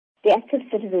The active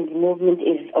citizens movement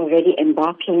is already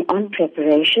embarking on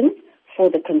preparation for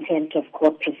the contempt of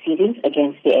court proceedings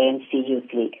against the ANC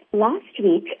Youth League. Last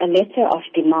week, a letter of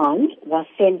demand was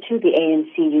sent to the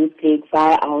ANC Youth League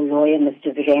via our lawyer,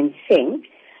 Mr. Viren Singh,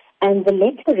 and the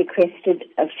letter requested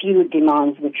a few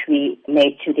demands which we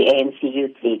made to the ANC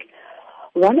Youth League.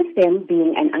 One of them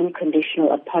being an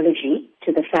unconditional apology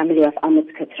to the family of Ahmed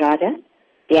Kathrada,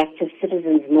 the active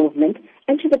citizens movement,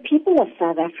 and to the people of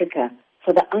South Africa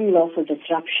for the unlawful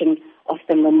disruption of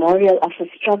the memorial of a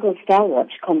struggle stalwart,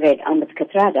 Comrade Ahmed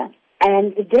Kathrada.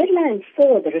 And the deadline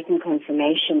for the written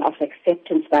confirmation of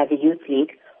acceptance by the Youth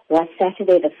League was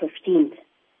Saturday the 15th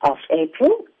of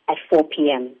April at 4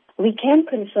 p.m. We can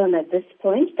confirm at this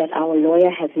point that our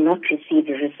lawyer has not received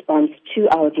a response to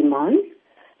our demands,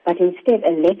 but instead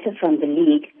a letter from the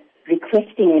League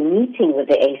requesting a meeting with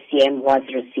the ACM was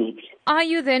received. Are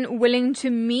you then willing to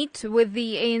meet with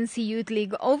the ANC Youth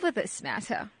League over this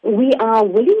matter? We are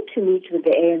willing to meet with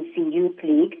the ANC Youth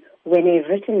League when a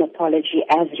written apology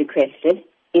as requested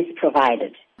is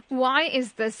provided. Why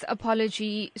is this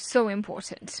apology so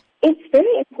important? It's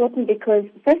very important because,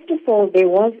 first of all, there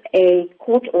was a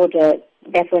court order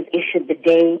that was issued the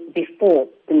day before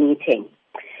the meeting.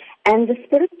 And the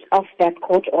spirit of that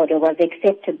court order was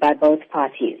accepted by both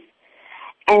parties.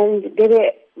 And there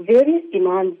were various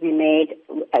demands we made,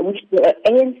 which the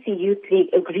ANC Youth League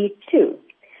agreed to.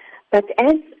 But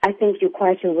as I think you're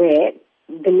quite aware,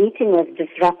 the meeting was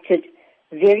disrupted.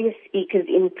 Various speakers,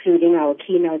 including our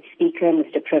keynote speaker,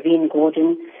 Mr. Praveen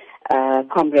Gordon,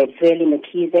 Comrade Zweli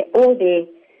Mkhize, all their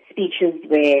speeches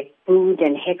were booed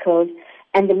and heckled,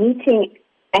 and the meeting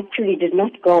actually did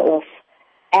not go off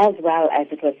as well as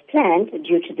it was planned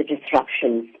due to the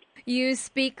disruptions. You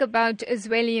speak about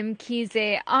Zweli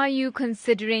Mkhize. Are you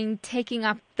considering taking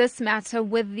up this matter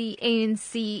with the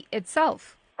ANC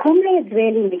itself? Comrade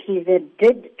Zweli Mkhize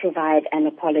did provide an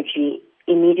apology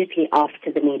immediately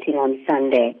after the meeting on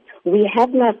Sunday. We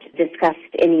have not discussed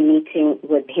any meeting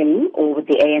with him or with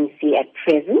the ANC at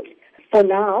present. For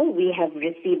now, we have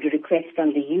received a request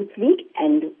from the Youth League,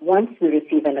 and once we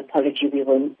receive an apology, we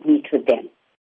will meet with them.